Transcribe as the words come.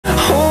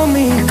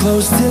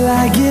close till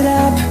I get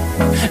up.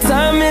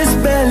 Time is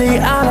barely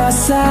on our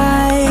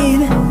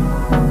side.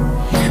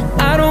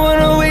 I don't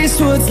wanna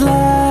waste what's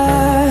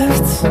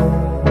left.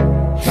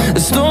 The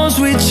storms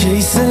we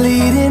chase are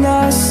leading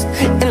us,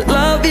 and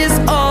love is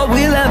all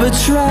we'll ever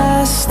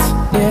trust.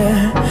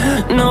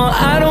 Yeah, no,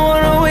 I don't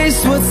wanna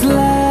waste what's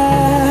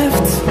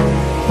left.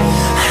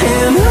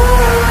 And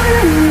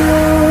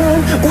on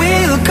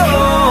we'll go,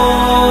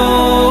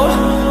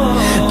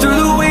 through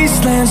the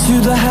wastelands,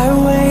 through the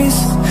highways,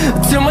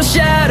 till my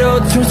shadow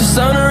turns to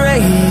sun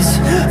rays.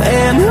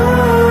 And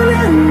on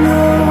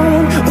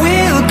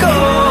we'll go,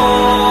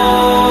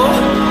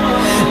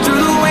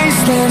 through the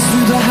wastelands,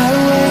 through the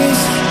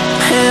highways,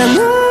 and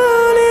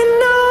on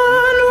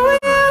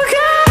we'll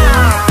go.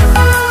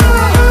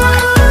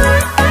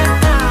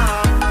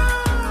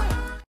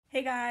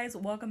 Hey guys,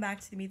 welcome back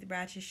to the Meet the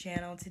Bratches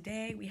channel.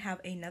 Today we have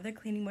another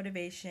cleaning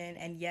motivation,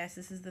 and yes,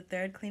 this is the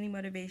third cleaning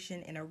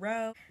motivation in a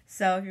row.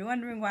 So if you're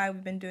wondering why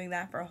we've been doing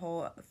that for a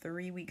whole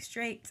 3 weeks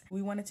straight,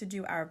 we wanted to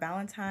do our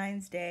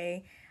Valentine's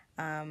Day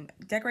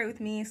decorate with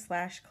me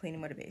 /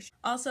 cleaning motivation.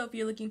 Also, if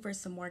you're looking for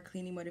some more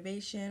cleaning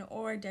motivation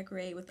or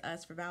decorate with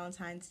us for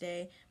Valentine's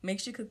Day,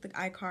 make sure you click the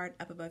iCard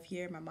up above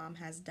here. My mom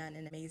has done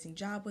an amazing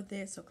job with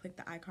it, so click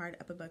the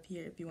iCard up above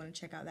here if you want to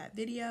check out that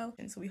video.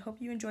 And so we hope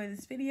you enjoy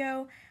this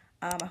video.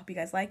 I hope you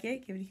guys like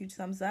it. Give it a huge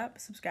thumbs up.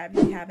 Subscribe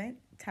if you haven't.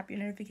 Tap your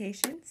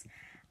notifications.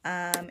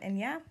 And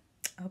yeah,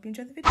 I hope you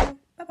enjoy the video.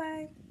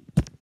 Bye-bye.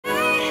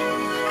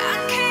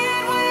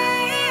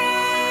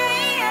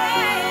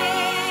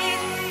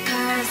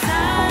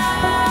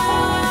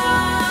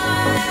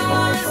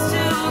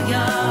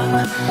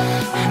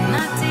 And I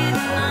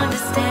didn't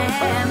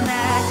understand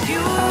that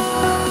you were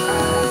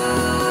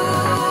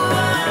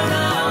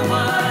the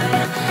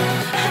one.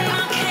 And I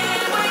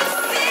can't wait to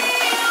see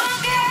you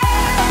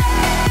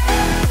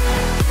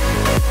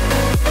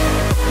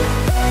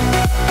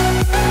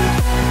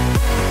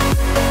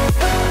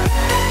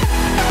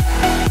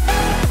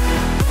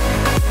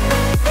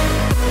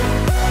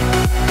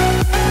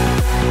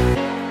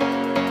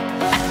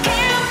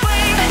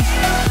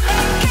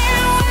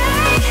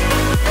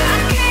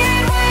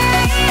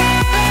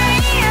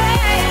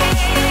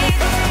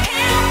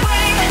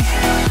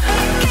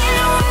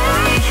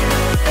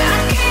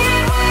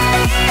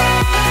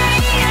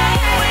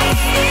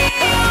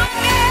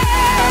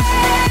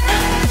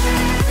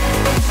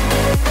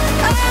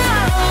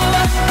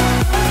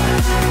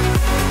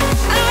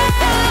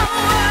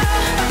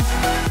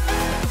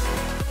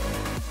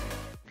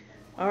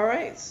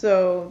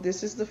So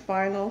this is the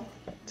final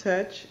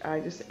touch.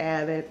 I just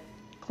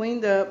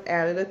cleaned up,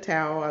 added a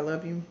towel. I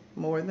love you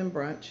more than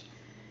brunch.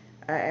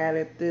 I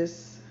added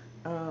this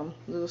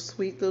little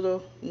sweet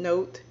little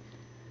note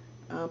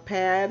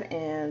pad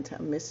and a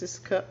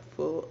Mrs. cup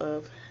full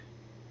of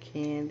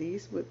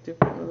candies with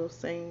different little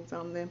sayings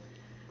on them.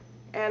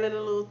 Added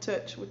a little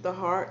touch with the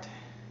heart.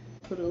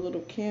 Put a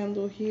little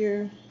candle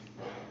here.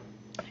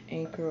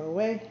 Anchor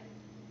away.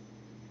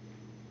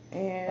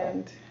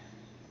 And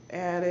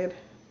added,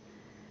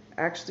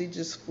 actually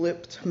just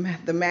flipped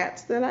the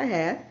mats that I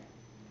had,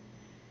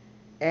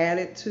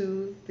 added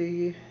to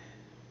the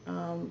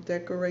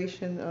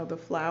decoration of the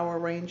flower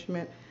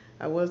arrangement.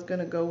 I was going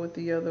to go with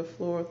the other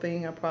floral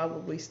thing. I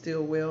probably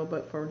still will,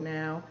 but for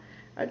now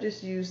I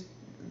just used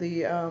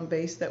the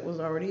base that was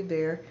already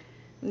there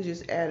and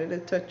just added a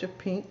touch of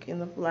pink in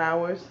the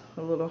flowers,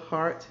 a little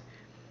heart,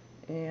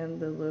 and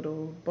the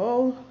little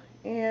bow.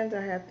 And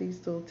I have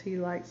these little tea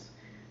lights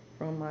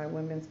from my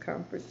women's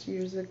conference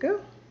years ago.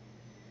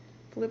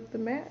 Flip the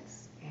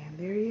mats, and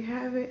there you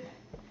have it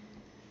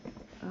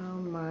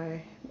on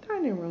my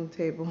dining room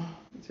table.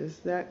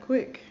 Just that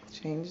quick,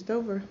 changed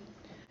over.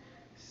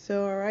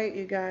 So alright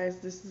you guys,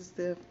 this is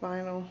the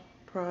final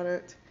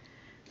product.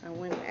 I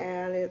went and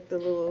added the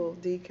little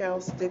decal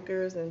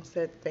stickers and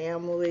said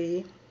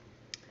family.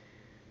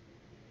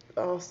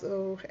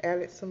 Also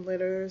added some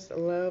letters,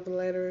 love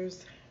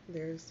letters.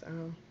 There's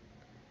I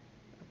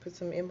put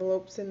some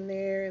envelopes in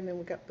there, and then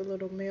we got the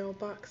little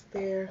mailbox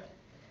there.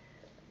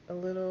 A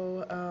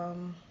little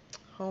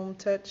home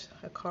touch,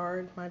 a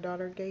card my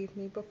daughter gave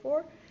me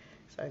before,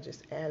 so I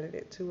just added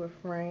it to a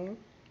frame.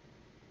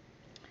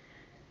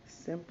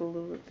 Simple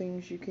little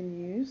things you can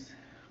use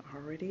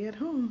already at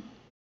home.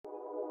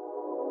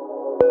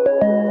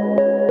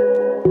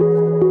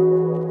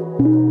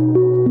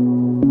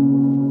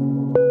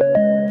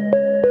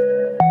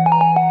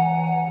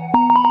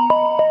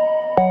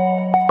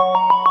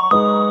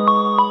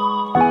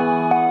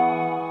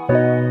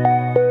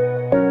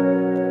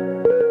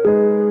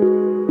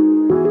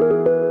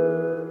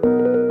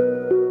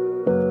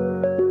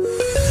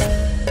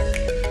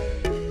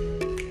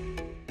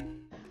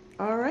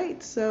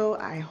 So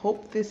I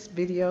hope this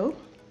video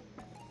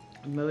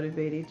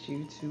motivated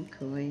you to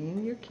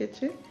clean your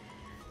kitchen.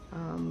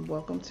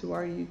 Welcome to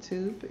our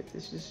YouTube. If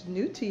this is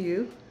new to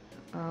you,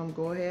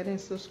 go ahead and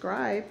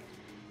subscribe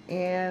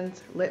and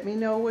let me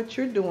know what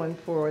you're doing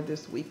for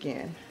this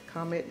weekend.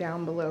 Comment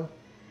down below.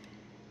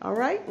 All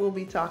right, we'll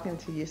be talking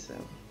to you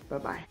soon.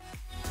 Bye-bye.